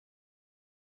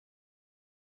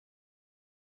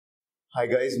Hi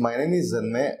guys, my name is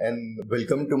Zanmay and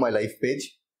welcome to my life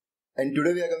page. And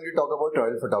today we are going to talk about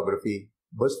travel photography.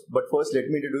 But first, let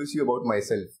me introduce you about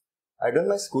myself. I done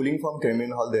my schooling from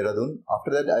Criminal Hall, Dehradun.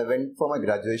 After that, I went for my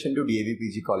graduation to DAV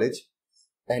PG College.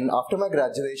 And after my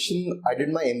graduation, I did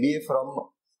my MBA from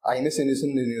IMS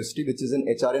University, which is in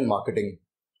HR and marketing.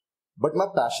 But my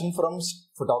passion from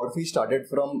photography started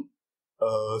from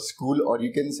school, or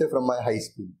you can say from my high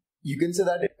school. You can say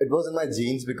that it was in my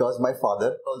genes because my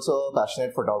father also a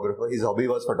passionate photographer. His hobby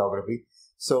was photography.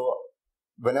 So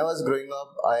when I was growing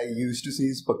up, I used to see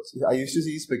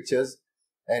his pictures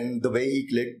and the way he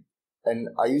clicked, and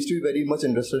I used to be very much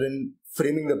interested in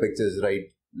framing the pictures, right?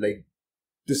 Like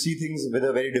to see things with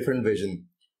a very different vision.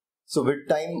 So with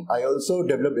time, I also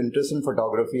developed interest in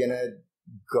photography and I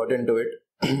got into it.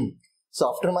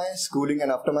 So after my schooling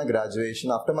and after my graduation,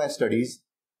 after my studies,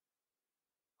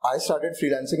 I started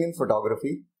freelancing in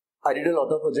photography. I did a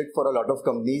lot of projects for a lot of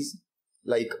companies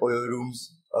like Oyo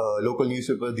Rooms, local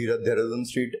newspaper, Dehradun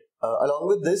Street. Along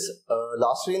with this,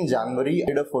 last year in January, I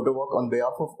did a photo walk on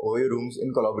behalf of Oyo Rooms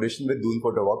in collaboration with Doon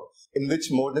Photo Walk, in which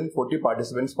more than 40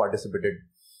 participants participated.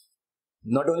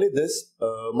 Not only this,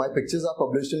 my pictures are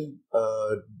published in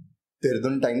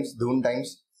Dehradun Times, Doon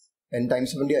Times, and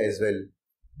Times of India as well.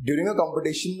 During a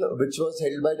competition which was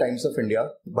held by Times of India,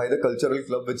 by the cultural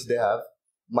club which they have,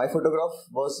 my photograph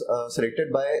was selected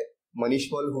by Manish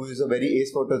Paul, who is a very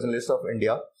ace photojournalist of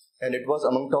India, and it was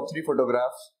among top 3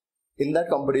 photographs in that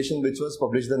competition, which was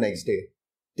published the next day.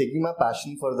 Taking my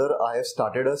passion further, I have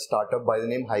started a startup by the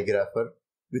name Highgrapher,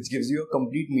 which gives you a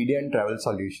complete media and travel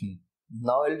solution.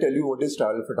 Now I'll tell you what is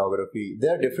travel photography.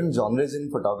 There are different genres in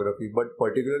photography, but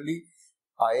particularly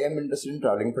I am interested in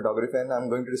traveling photography, and I'm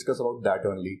going to discuss about that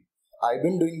only. I've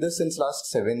been doing this since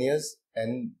last 7 years,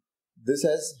 and this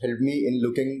has helped me in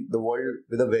looking the world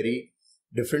with a very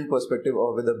different perspective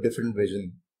or with a different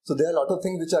vision. So there are a lot of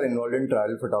things which are involved in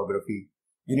travel photography.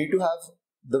 You need to have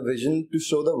the vision to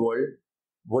show the world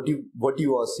what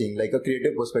you are seeing, like a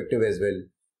creative perspective as well.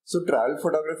 So travel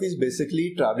photography is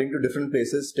basically traveling to different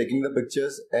places, taking the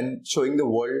pictures and showing the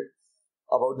world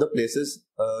about the places,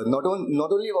 not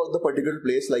only about the particular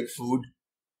place like food,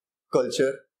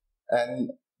 culture,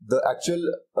 and the actual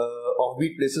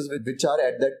offbeat places which are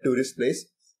at that tourist place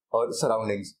or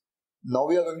surroundings. Now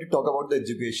we are going to talk about the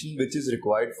education which is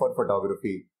required for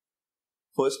photography.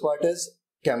 First part is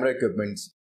camera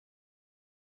equipments.